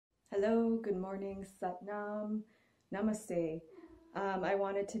Hello, good morning, Satnam, Namaste. I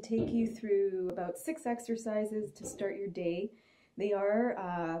wanted to take you through about 6 exercises to start your day. They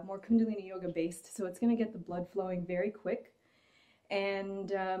are more Kundalini Yoga based, so it's going to get the blood flowing very quick.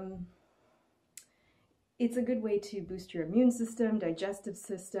 And it's a good way to boost your immune system, digestive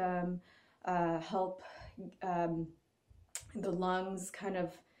system, help the lungs kind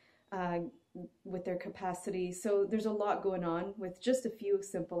of with their capacity. So there's a lot going on with just a few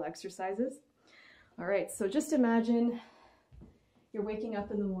simple exercises. All right, so just imagine you're waking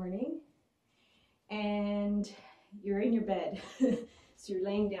up in the morning and you're in your bed. So you're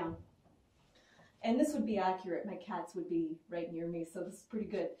laying down. And this would be accurate. My cats would be right near me, so this is pretty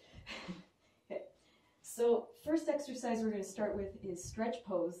good. Okay. So first exercise we're going to start with is stretch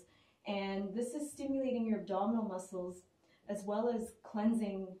pose. And this is stimulating your abdominal muscles as well as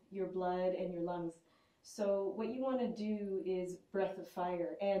cleansing your blood and your lungs. So what you want to do is breath of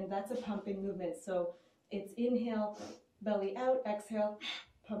fire, and that's a pumping movement. So it's inhale, belly out, exhale,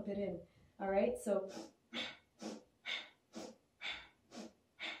 pump it in. All right, so,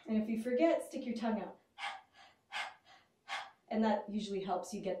 and if you forget, stick your tongue out. And that usually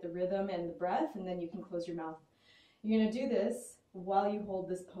helps you get the rhythm and the breath, and then you can close your mouth. You're going to do this while you hold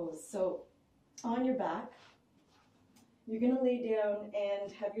this pose. So on your back, you're going to lay down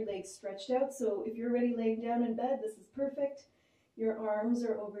and have your legs stretched out. So if you're already laying down in bed, this is perfect. Your arms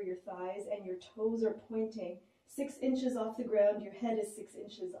are over your thighs and your toes are pointing 6 inches off the ground. Your head is 6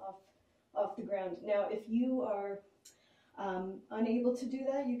 inches off the ground. Now, if you are unable to do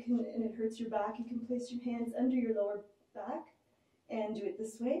that, you can, and it hurts your back, you can place your hands under your lower back and do it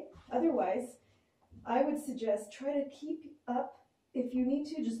this way. Otherwise, I would suggest try to keep up. If you need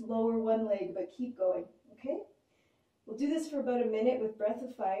to, just lower one leg, but keep going, okay? We'll do this for about a minute with breath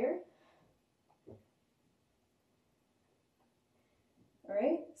of fire. All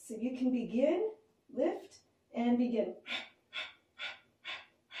right, so you can begin, lift, and begin.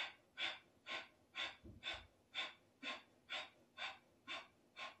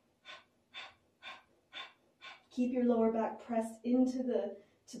 Keep your lower back pressed into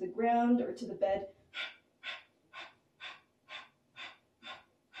the ground or to the bed.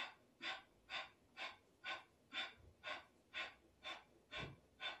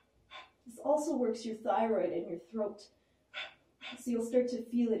 Also works your thyroid and your throat. So you'll start to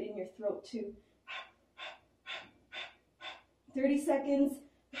feel it in your throat too. 30 seconds.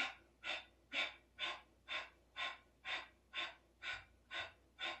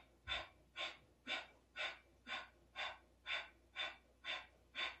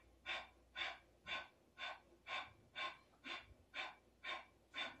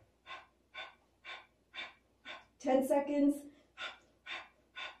 Ten seconds.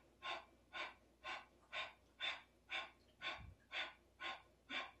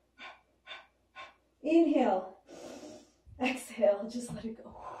 Inhale, exhale, just let it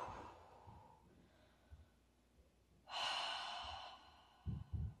go.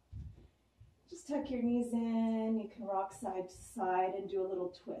 Just tuck your knees in. You can rock side to side and do a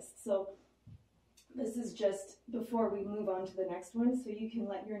little twist. So this is just before we move on to the next one. So you can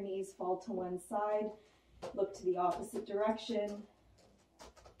let your knees fall to one side, look to the opposite direction.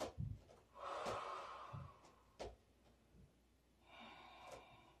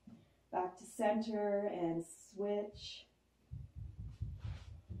 Back to center and switch.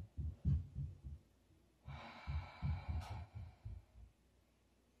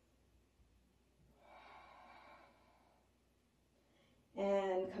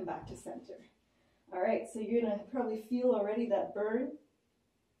 And come back to center. All right, so you're gonna probably feel already that burn.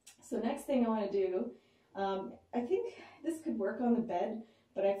 So next thing I wanna do, I think this could work on the bed,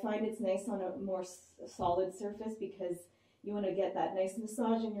 but I find it's nice on a more solid surface because you want to get that nice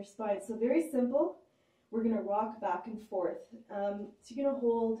massage in your spine. So very simple. We're going to rock back and forth. So you're going to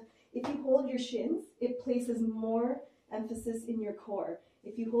hold, if you hold your shins, it places more emphasis in your core.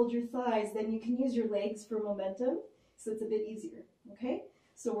 If you hold your thighs, then you can use your legs for momentum. So it's a bit easier. Okay?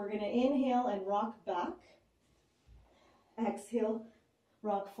 So we're going to inhale and rock back. Exhale,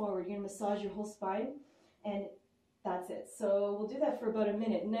 rock forward. You're going to massage your whole spine. And that's it. So we'll do that for about a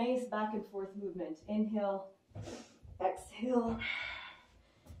minute. Nice back and forth movement. Inhale. Exhale.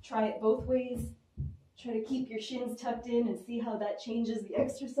 Try it both ways. Try to keep your shins tucked in and see how that changes the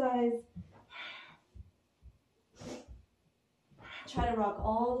exercise. Try to rock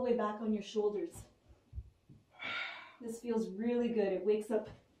all the way back on your shoulders. This feels really good. It wakes up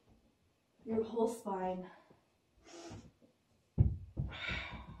your whole spine.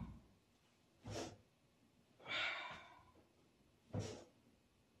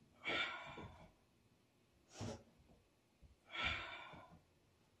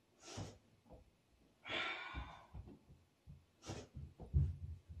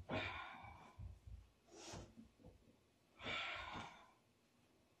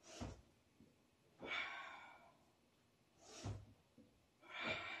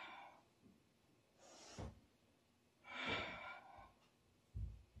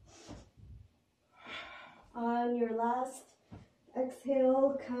 on your last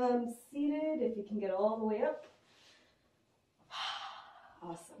exhale, come seated if you can get all the way up.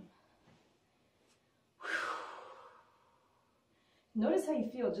 Awesome. Notice how you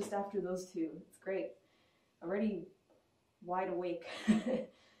feel just after those two. It's great. Already wide awake.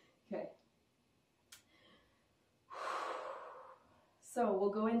 Okay. So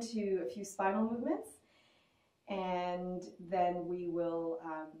we'll go into a few spinal movements, and then we will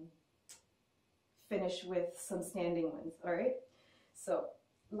finish with some standing ones. All right. So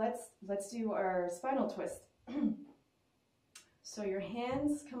let's do our spinal twist. So your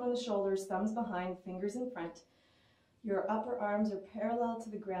hands come on the shoulders, thumbs behind, fingers in front. Your upper arms are parallel to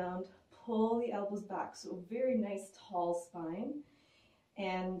the ground. Pull the elbows back. So very nice tall spine.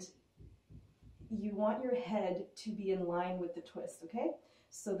 And you want your head to be in line with the twist, okay?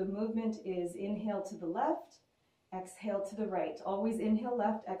 So the movement is inhale to the left, exhale to the right. Always inhale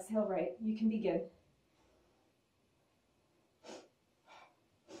left, exhale right. You can begin.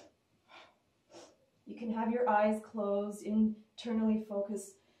 You can have your eyes closed, internally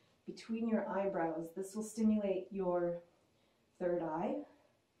focus between your eyebrows. This will stimulate your third eye,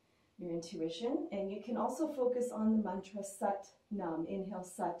 your intuition, and you can also focus on the mantra Sat Nam. Inhale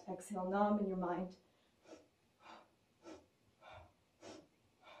Sat, exhale Nam in your mind.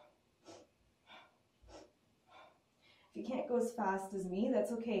 If you can't go as fast as me,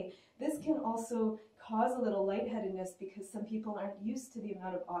 that's okay. This can also cause a little lightheadedness because some people aren't used to the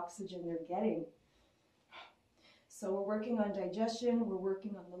amount of oxygen they're getting. So we're working on digestion, we're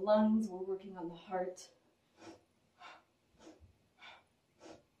working on the lungs, we're working on the heart.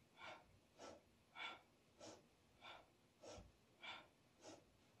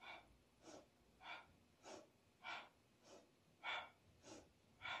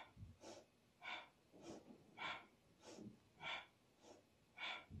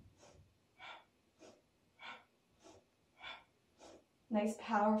 Nice,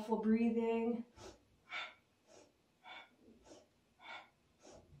 powerful breathing.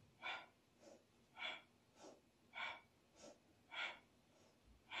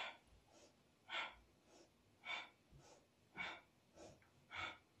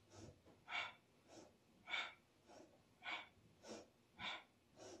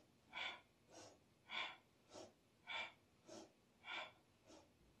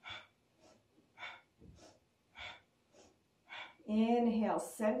 Inhale,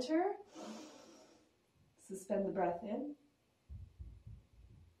 center. Suspend the breath in.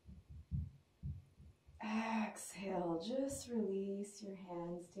 Exhale, just release your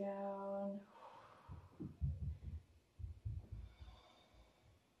hands down. You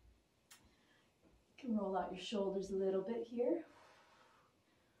can roll out your shoulders a little bit here.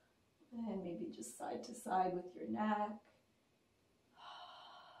 And maybe just side to side with your neck.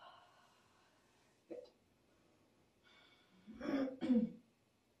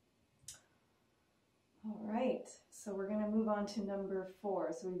 All right, so we're going to move on to number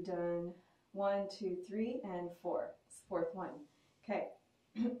 4. So we've done 1, 2, 3, and 4. It's the fourth one. Okay.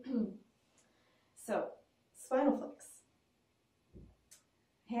 So, spinal flex.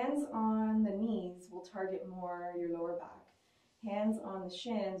 Hands on the knees will target more your lower back. Hands on the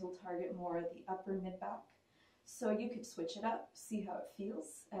shins will target more the upper mid-back. So you could switch it up, see how it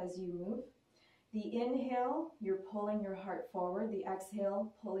feels as you move. The inhale, you're pulling your heart forward. The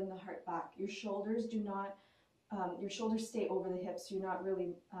exhale, pulling the heart back. Your shoulders do not, your shoulders stay over the hips. You're not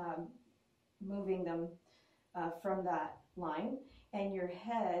really moving them from that line. And your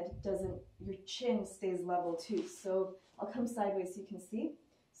head doesn't, your chin stays level too. So I'll come sideways so you can see.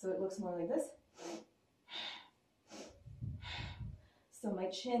 So it looks more like this. So my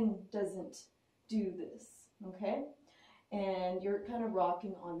chin doesn't do this, okay? And you're kind of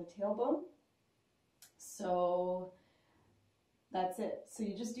rocking on the tailbone. So that's it. So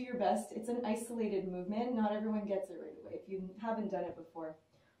you just do your best. It's an isolated movement. Not everyone gets it right away if you haven't done it before.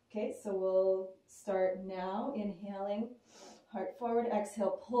 Okay, so we'll start now. Inhaling, heart forward,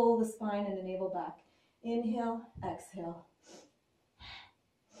 exhale, pull the spine and the navel back. Inhale, exhale.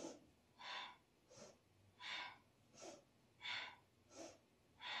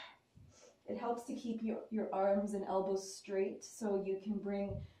 It helps to keep your arms and elbows straight so you can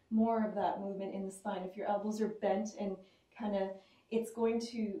bring more of that movement in the spine. If your elbows are bent and kind of, it's going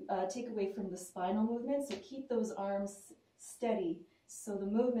to take away from the spinal movement, so keep those arms steady so the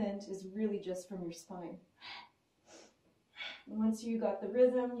movement is really just from your spine. And once you got the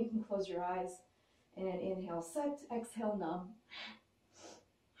rhythm, you can close your eyes and inhale Sat, exhale Nam.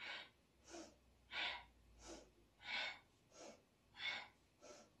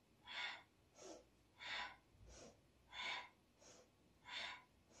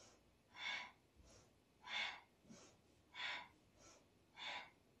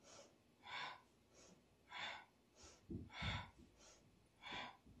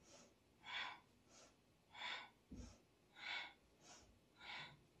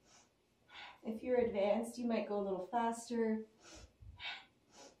 If you're advanced, you might go a little faster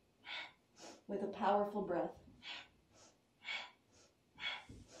with a powerful breath.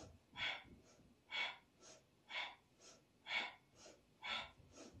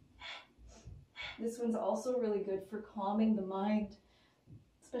 This one's also really good for calming the mind,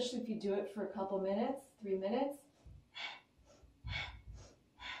 especially if you do it for a couple minutes, 3 minutes.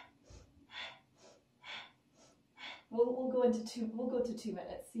 We'll go to 2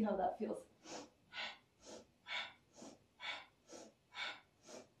 minutes, see how that feels.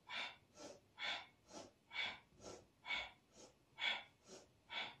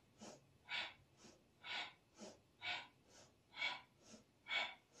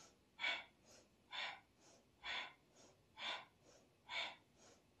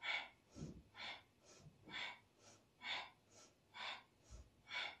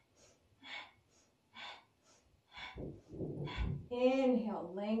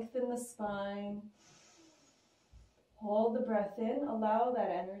 Inhale, lengthen the spine. Hold the breath in. Allow that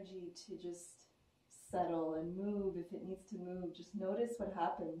energy to just settle and move if it needs to move. Just notice what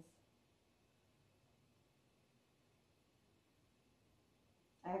happens.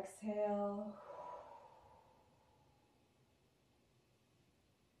 Exhale.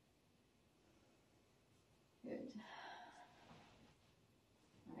 Good.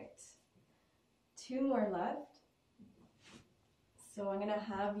 All right. 2 more left. So I'm going to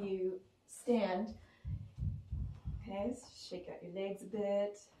have you stand. Okay, so shake out your legs a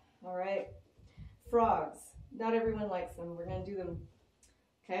bit. All right. Frogs. Not everyone likes them. We're going to do them.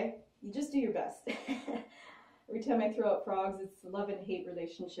 Okay? You just do your best. Every time I throw out frogs, it's a love and hate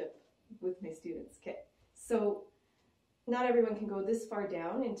relationship with my students. Okay. So not everyone can go this far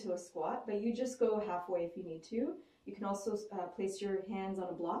down into a squat, but you just go halfway if you need to. You can also place your hands on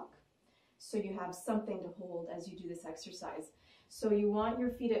a block so you have something to hold as you do this exercise. So you want your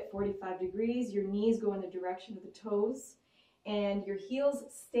feet at 45 degrees, your knees go in the direction of the toes, and your heels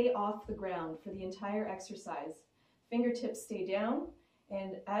stay off the ground for the entire exercise. Fingertips stay down,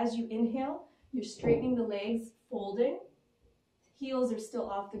 and as you inhale, you're straightening the legs, folding. Heels are still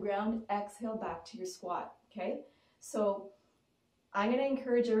off the ground. Exhale back to your squat, okay? So I'm going to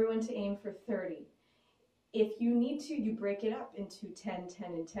encourage everyone to aim for 30. If you need to, you break it up into 10,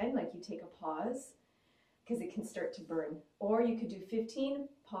 10, and 10, like you take a pause, because it can start to burn. Or you could do 15,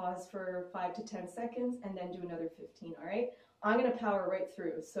 pause for 5 to 10 seconds, and then do another 15, all right? I'm going to power right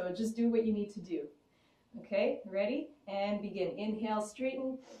through, so just do what you need to do. Okay, ready? And begin. Inhale,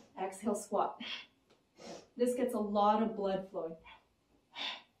 straighten. Exhale, squat. This gets a lot of blood flowing.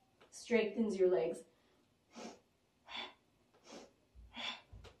 Strengthens your legs.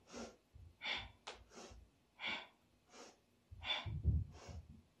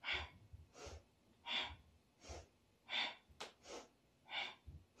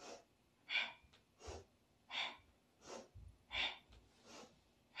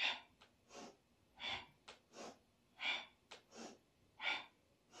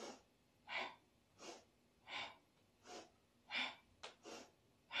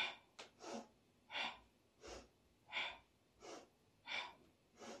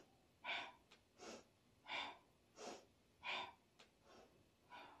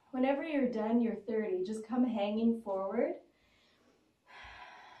 Whenever you're done your 30, just come hanging forward.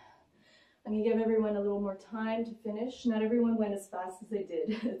 I'm going to give everyone a little more time to finish. Not everyone went as fast as they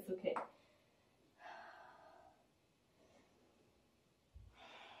did. It's okay.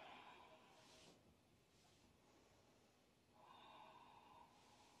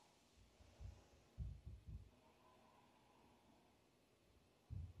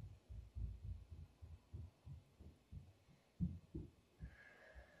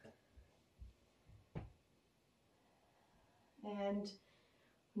 And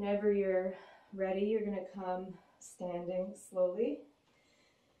whenever you're ready, you're going to come standing slowly.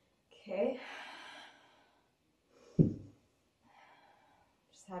 Okay.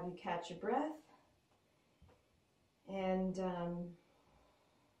 Just have you catch your breath. And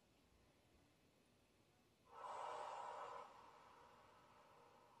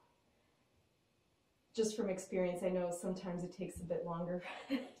just from experience, I know sometimes it takes a bit longer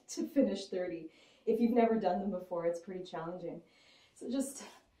to finish 30. If you've never done them before, it's pretty challenging. So just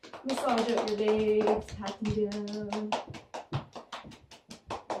massage out your legs, pat them down.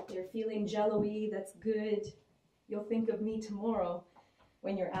 If they're feeling jello-y, that's good. You'll think of me tomorrow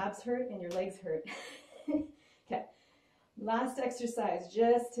when your abs hurt and your legs hurt. Okay, last exercise,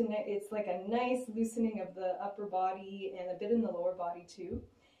 it's like a nice loosening of the upper body and a bit in the lower body too,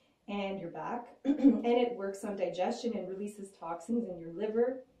 and your back. And it works on digestion and releases toxins in your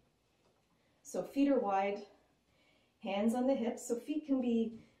liver. So feet are wide, hands on the hips. So feet can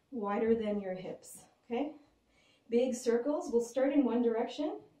be wider than your hips, okay? Big circles. We'll start in one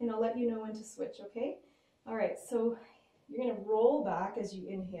direction and I'll let you know when to switch, okay? All right, so you're gonna roll back as you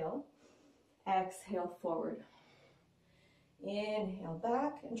inhale. Exhale forward. Inhale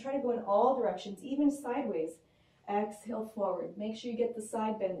back and try to go in all directions, even sideways. Exhale forward. Make sure you get the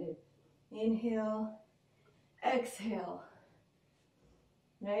side bended. Inhale, exhale.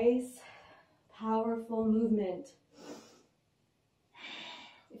 Nice, powerful movement.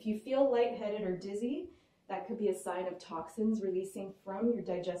 If you feel lightheaded or dizzy, that could be a sign of toxins releasing from your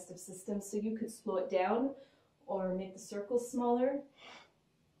digestive system, so you could slow it down or make the circles smaller.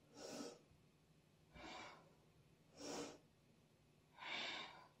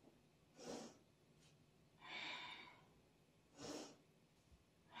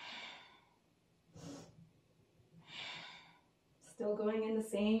 Still going in the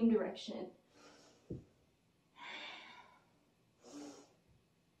same direction.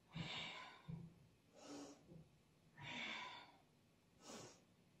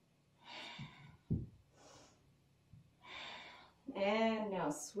 And now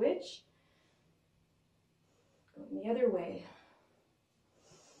switch. Going the other way.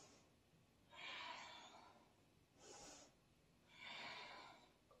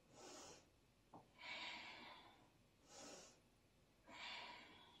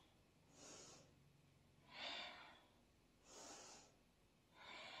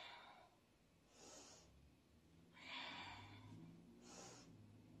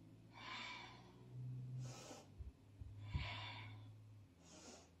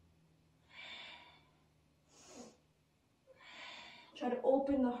 Try to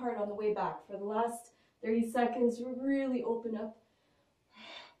open the heart on the way back. For the last 30 seconds, really open up.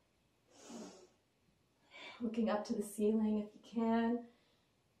 Looking up to the ceiling if you can.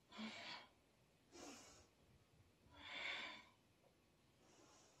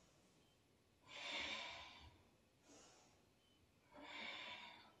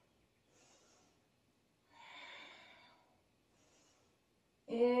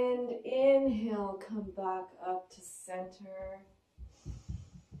 And inhale, come back up to center.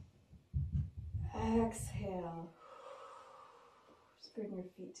 Exhale. Just bring your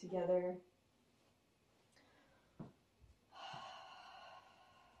feet together.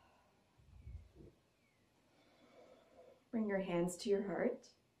 Bring your hands to your heart.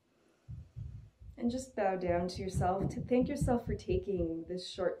 And just bow down to yourself to thank yourself for taking this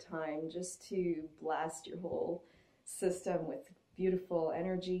short time just to blast your whole system with beautiful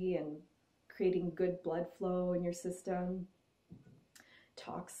energy and creating good blood flow in your system.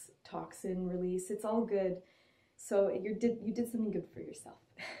 Toxin release, it's all good. So you did something good for yourself.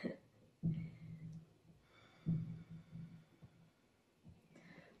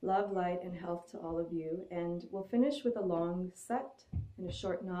 Love, light, and health to all of you. And we'll finish with a long Sat and a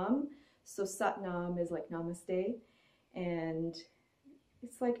short Nam. So Sat Nam is like Namaste, and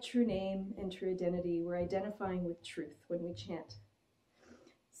it's like true name and true identity. We're identifying with truth when we chant.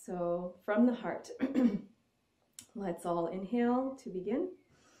 So from the heart, let's all inhale to begin.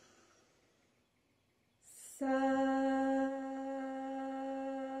 Sat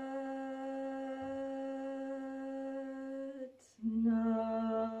Nam.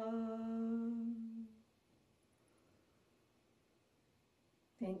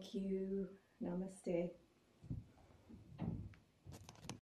 Thank you. Namaste.